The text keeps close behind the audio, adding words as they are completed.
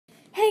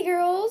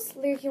girls.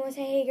 Lyric, you want to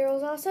say hey,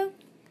 girls, also?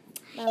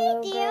 My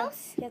little girl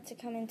gets to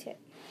come into it.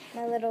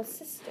 My little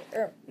sister,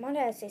 or why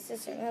did I say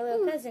sister? My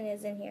little cousin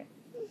is in here.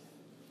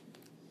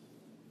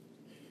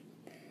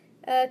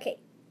 Okay.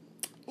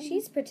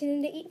 She's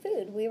pretending to eat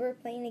food. We were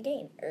playing a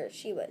game. Or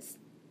she was.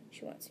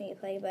 She wants me to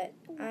play, but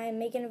I'm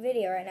making a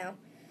video right now.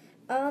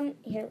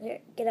 Here,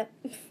 get up.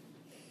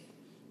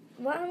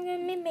 What I'm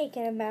going to be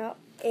making about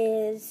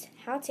is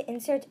how to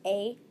insert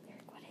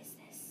what is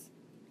this?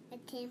 A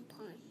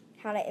tampon.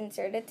 How to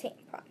insert a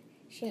tampon.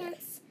 She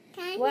knows.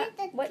 Can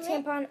What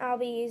tampon I'll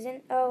be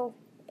using? Oh,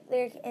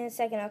 Lyric, in a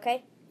second,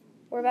 okay?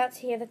 We're about to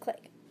hear the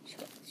click.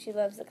 She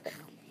loves the click.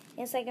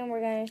 In a second,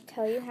 we're going to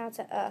tell you how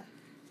to,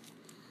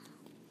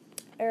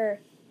 I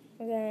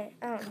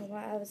don't know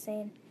what I was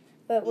saying,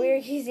 but we're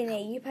using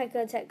a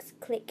Upicotex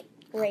Click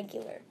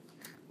Regular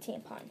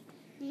tampon.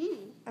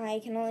 I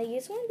can only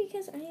use one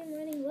because I am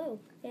running low,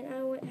 and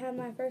I have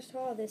my first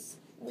haul this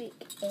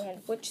week,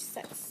 and which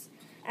sucks.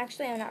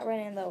 Actually, I'm not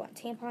running low on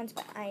tampons,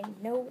 but I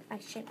know I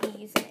shouldn't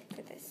be using it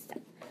for this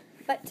stuff.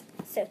 But,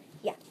 so,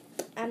 yeah,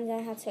 I'm going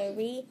to have to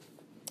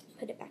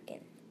put it back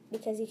in,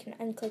 because you can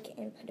unclick it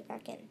and put it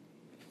back in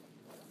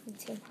the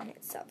tampon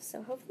itself.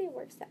 So, hopefully it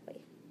works that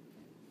way.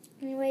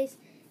 Anyways,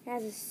 it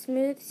has a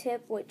smooth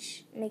tip,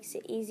 which makes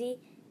it easy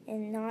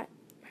and not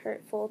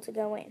hurtful to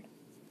go in.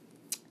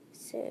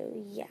 So,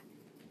 yeah.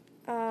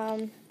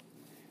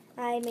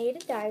 I made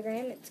a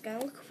diagram. It's going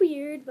to look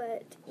weird,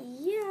 but,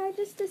 yeah, I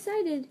just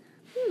decided,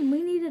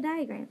 we need a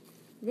diagram.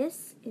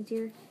 This is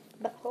your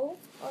butthole,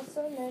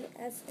 also known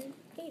as an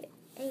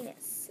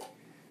anus.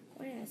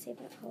 Why did I say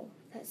butthole?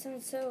 That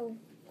sounds so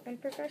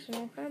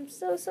unprofessional. I'm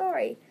so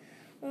sorry.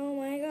 Oh,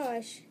 my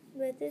gosh.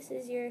 But this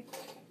is your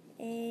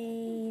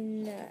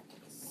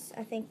anus.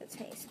 I think that's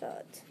how you spell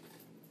it.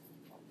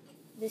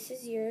 This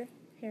is your...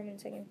 Here, 1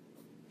 second.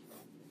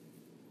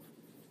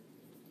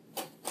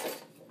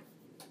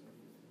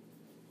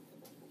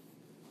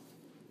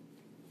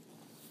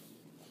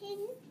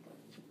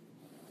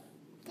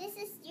 This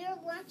is your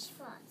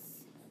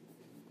lunchbox.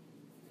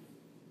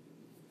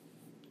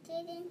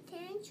 Didn't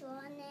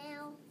draw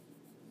now.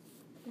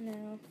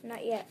 No,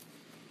 not yet.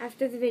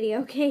 After the video,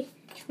 okay?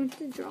 I just want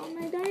to draw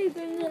my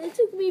diagram. It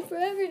took me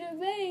forever to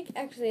make.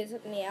 Actually, it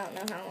took me, I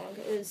don't know how long.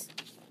 It was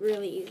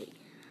really easy.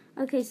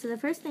 Okay, so the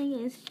first thing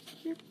is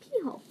your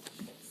pee hole.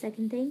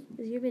 Second thing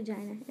is your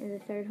vagina. And the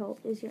third hole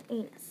is your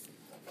anus.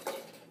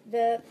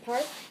 The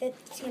part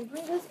that the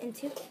tampon goes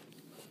into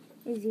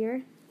is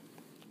your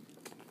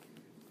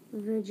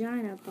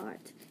vagina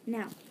part.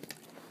 Now,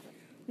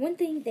 one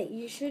thing that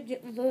you should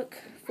look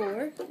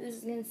for, this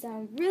is going to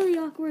sound really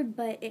awkward,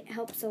 but it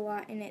helps a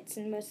lot, and it's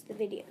in most of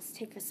the videos.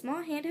 Take a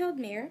small handheld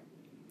mirror.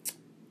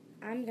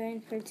 I'm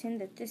going to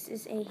pretend that this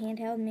is a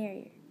handheld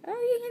mirror. Oh,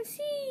 you can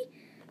see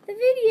the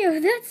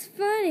video. That's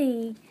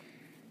funny.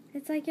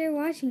 It's like you're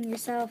watching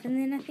yourself, and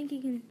then I think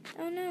you can,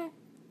 oh no.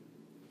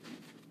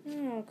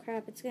 Oh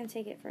crap, it's going to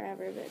take it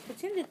forever, but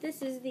pretend that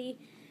this is the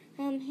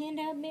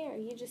handheld mirror.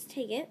 You just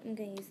take it. I'm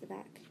going to use the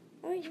back.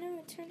 Oh, wait, no,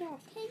 it turned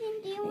off.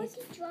 Hayden, do you want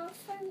to draw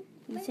from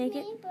you take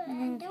it? But okay.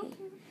 I don't have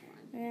one.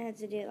 I'm going to have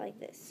to do it like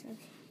this.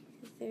 Okay,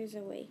 there's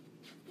a way.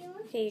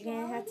 Okay, you're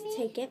going to have to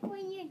take it.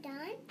 When you're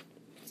done?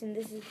 And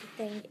this is the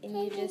thing, and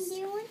Hayden, you just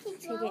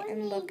take it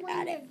and look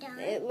at it. Done?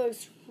 It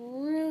looks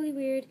really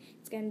weird.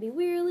 It's going to be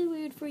really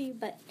weird for you,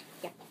 but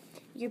yeah.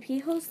 Your pee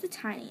hole's the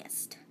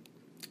tiniest.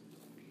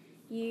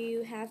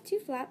 You have 2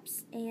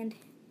 flaps, and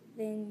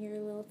then your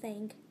little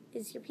thing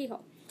is your pee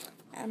hole.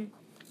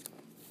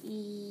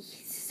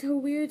 So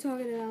weird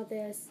talking about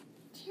this.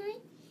 Can I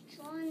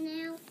draw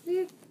now?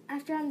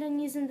 After I'm done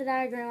using the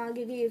diagram, I'll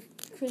give you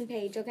a clean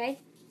page, okay?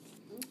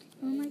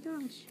 Oh my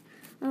gosh.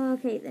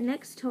 Okay, the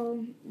next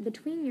hole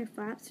between your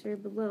flaps or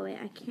below it,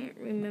 I can't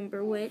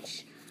remember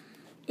which,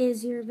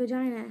 is your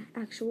vagina,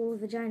 actual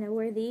vagina,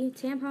 where the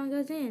tampon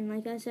goes in.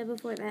 Like I said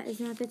before, that is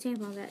not the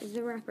tampon, that is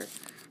the wrapper.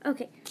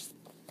 Okay.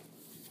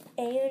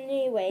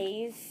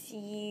 Anyways,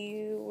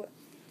 you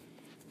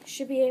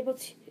should be able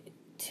to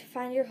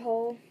find your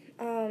hole.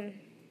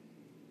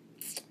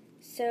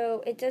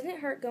 So it doesn't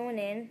hurt going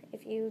in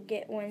if you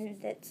get one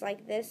that's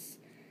like this.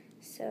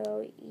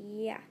 So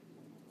yeah.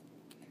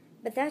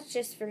 But that's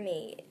just for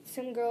me.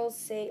 Some girls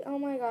say, "Oh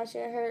my gosh,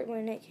 it hurt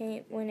when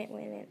it went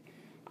in."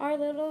 Our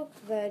little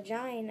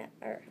vagina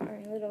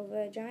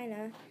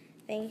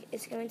thing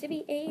is going to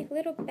be a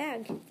little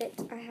bag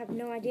that I have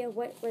no idea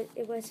what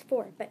it was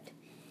for, but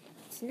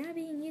it's not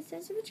being used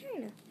as a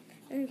vagina.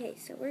 Okay,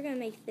 so we're going to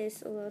make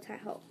this a little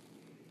tight hole.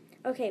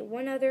 Okay,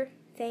 one other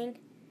thing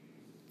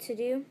to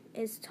do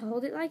is to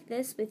hold it like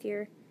this with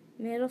your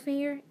middle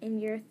finger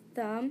and your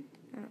thumb.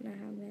 I don't know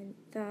how many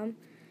thumb.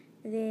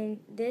 Then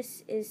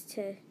this is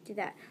to do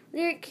that.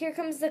 Lyric, here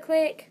comes the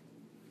click.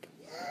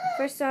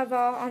 First of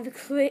all, on the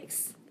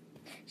clicks.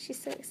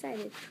 She's so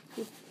excited.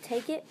 You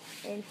take it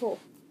and pull.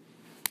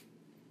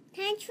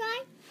 Can I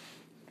try?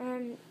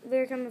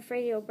 Lyric, I'm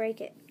afraid you'll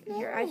break it. No.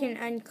 Here, I can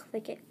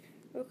unclick it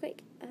real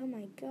quick. Oh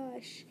my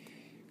gosh.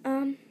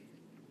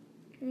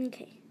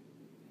 Okay.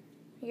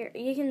 Here,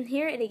 you can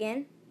hear it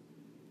again.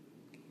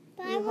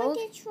 But I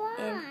want to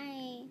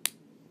try.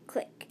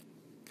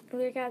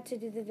 We're got to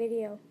do the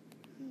video.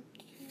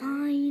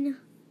 Fine.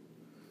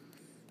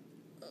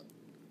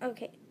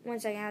 Okay, one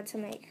second. I had to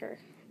make her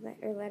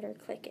let her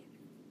click it.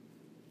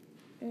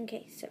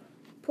 Okay, so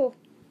pull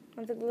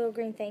on the little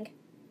green thing.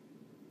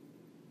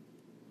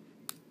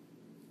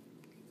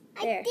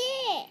 There.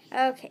 I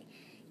did. Okay.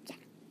 Yeah.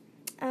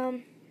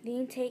 Then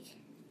you take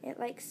it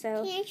like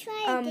so. Can I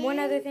try again? One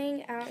other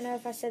thing, I don't know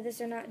if I said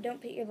this or not,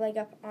 don't put your leg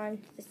up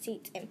on the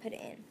seat and put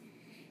it in.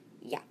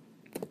 Yeah.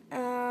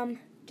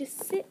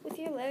 Just sit with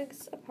your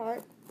legs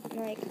apart,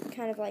 like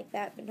kind of like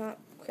that, but not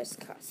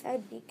crisscross.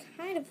 That'd be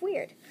kind of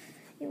weird.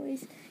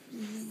 Anyways,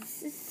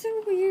 this is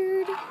so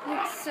weird.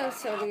 It's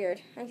so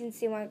weird. I can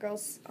see why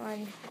girls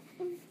on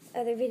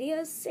other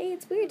videos say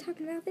it's weird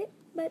talking about it,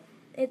 but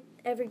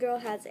every girl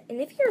has it.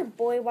 And if you're a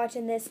boy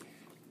watching this,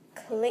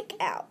 click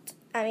out.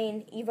 I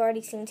mean, you've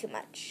already seen too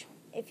much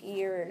if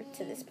you're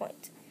to this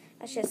point.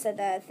 I should have said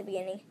that at the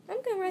beginning.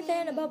 I'm going to write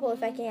that in a bubble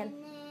if I can.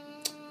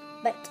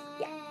 But,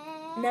 yeah.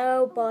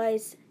 No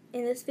boys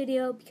in this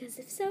video, because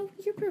if so,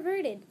 you're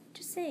perverted.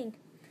 Just saying.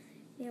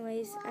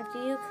 Anyways,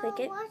 after you click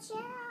it,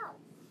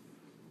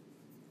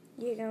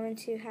 you're going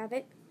to have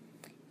it.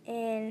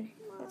 And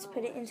let's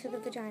put it into the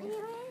vagina.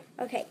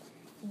 Okay.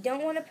 You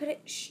don't want to put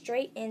it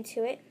straight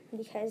into it,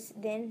 because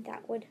then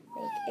that would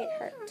make it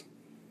hurt.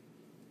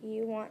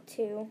 You want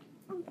to...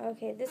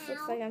 Okay, this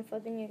looks like I'm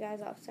flipping you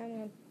guys off, so I'm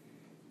going to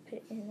put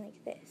it in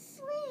like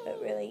this.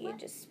 But really, you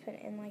just put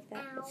it in like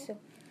that. But so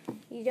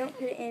you don't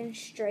put it in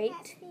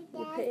straight.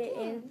 You put it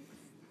in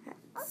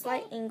a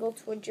slight angle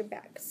towards your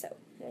back. So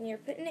when you're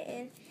putting it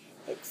in,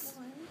 it's...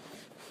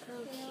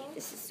 Okay,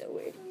 this is so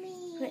weird.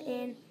 Put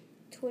in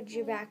towards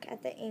your back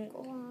at the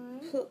angle.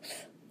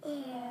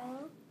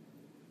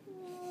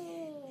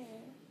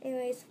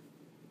 Anyways,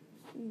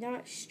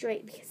 not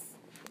straight because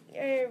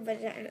your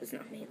vagina is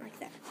not made like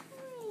that.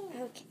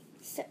 Okay,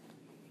 so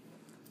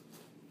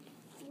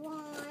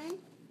 1,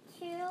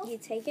 2. You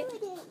take it.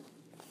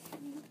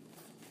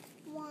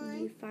 1.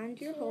 You find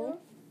your hole,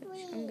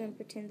 which I'm going to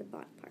pretend the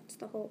bottom part's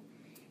the hole.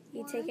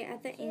 You take it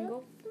at the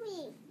angle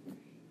 3.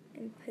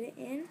 and put it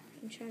in.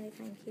 I'm trying to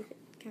kind of keep it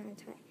kind of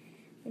tight.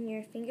 When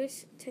your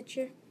fingers touch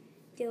your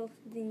gill,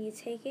 then you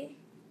take it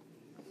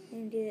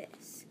and do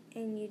this.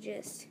 And you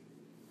just...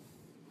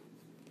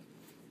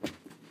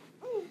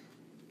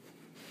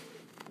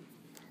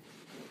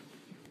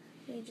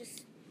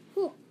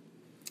 whew.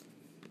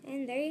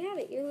 And there you have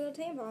it, your little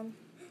tampon.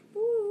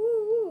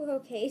 Ooh,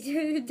 okay,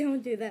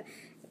 don't do that.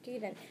 After you're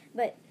done.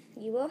 But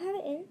you will have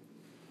it in.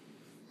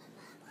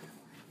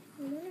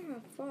 I wonder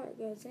how far it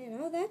goes in.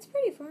 Oh, that's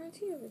pretty far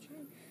into your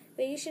vagina.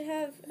 But you should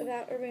have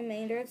about a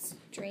remainder of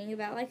string,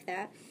 about like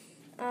that.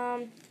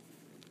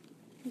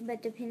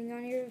 But depending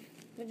on your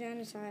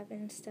vagina type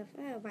and stuff.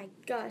 Oh my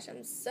gosh,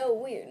 I'm so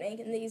weird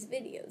making these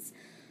videos.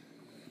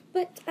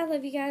 But I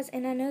love you guys,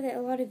 and I know that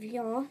a lot of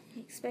y'all,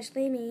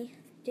 especially me,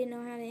 didn't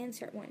know how to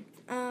insert one.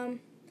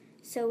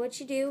 So what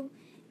you do,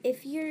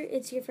 if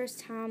it's your first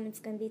time, it's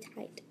going to be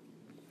tight.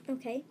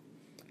 Okay?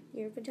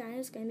 Your vagina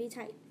is going to be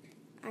tight.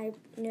 I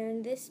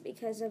learned this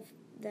because of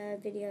the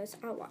videos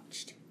I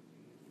watched.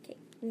 Okay,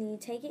 and then you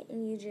take it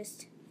and you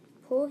just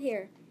pull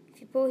here. If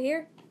you pull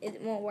here,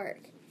 it won't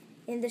work.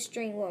 And the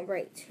string won't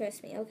break,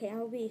 trust me. Okay,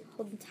 I'll be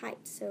holding tight,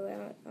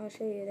 so I'll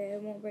show you that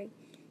it won't break.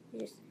 You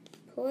just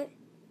pull it.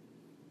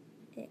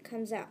 And it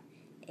comes out.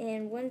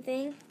 And one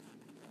thing,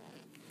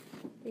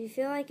 if you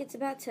feel like it's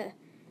about to,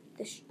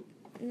 it's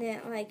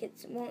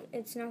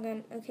not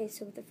going to, okay,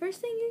 so the first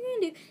thing you're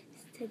going to do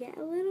is take it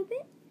a little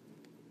bit.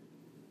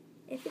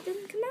 If it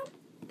doesn't come out,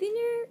 then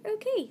you're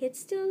okay. It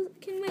still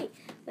can wait.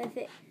 But if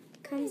it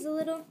comes a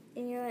little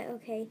and you're like,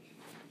 okay,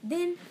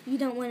 then you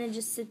don't want to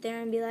just sit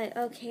there and be like,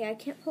 okay, I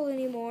can't pull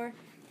anymore.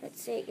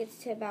 Let's say it gets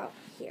to about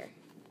here.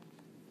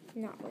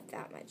 Not with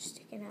that much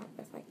sticking out,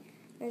 but like,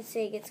 let's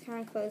say it gets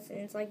kind of close and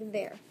it's like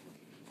there.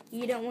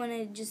 You don't want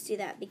to just do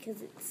that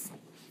because it's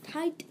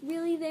tight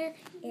really there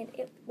and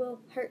it will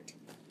hurt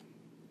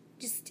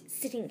just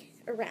sitting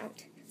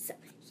around. So,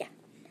 yeah.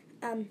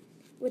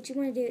 What you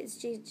want to do is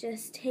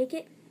just take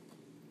it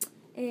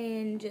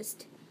and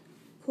just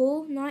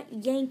pull, not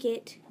yank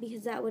it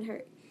because that would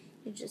hurt.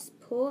 You just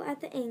pull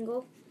at the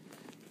angle.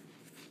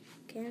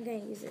 Okay, I'm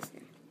going to use this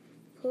now.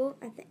 Pull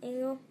at the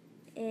angle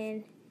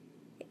and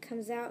it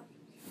comes out.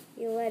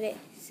 You let it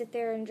sit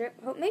there and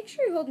drip. Make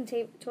sure you're holding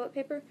toilet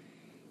paper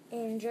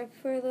and drip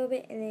for a little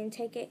bit, and then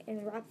take it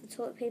and wrap the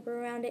toilet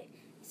paper around it.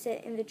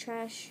 Sit in the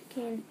trash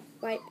can,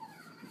 wipe,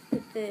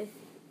 put the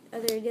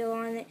other deal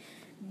on it.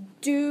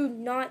 Do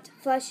not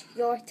flush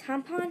your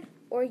tampon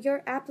or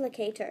your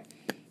applicator.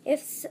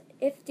 If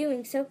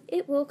doing so,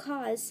 it will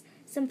cause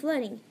some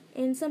flooding,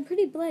 and some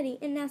pretty bloody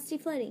and nasty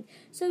flooding.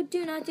 So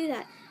do not do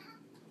that.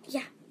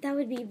 Yeah, that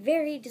would be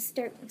very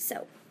disturbing.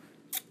 So,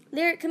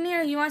 Lyric, come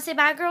here. You want to say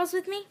bye, girls,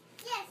 with me?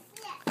 Yes.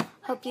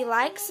 Hope you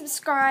like,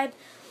 subscribe,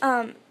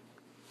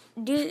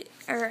 do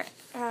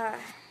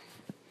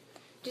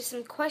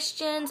some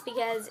questions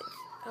because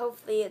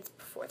hopefully it's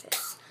before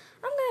this.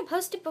 I'm going to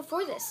post it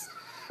before this.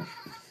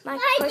 My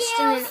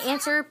question and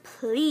answer,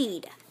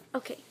 please.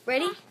 Okay,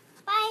 ready?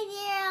 Bye,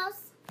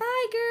 girls.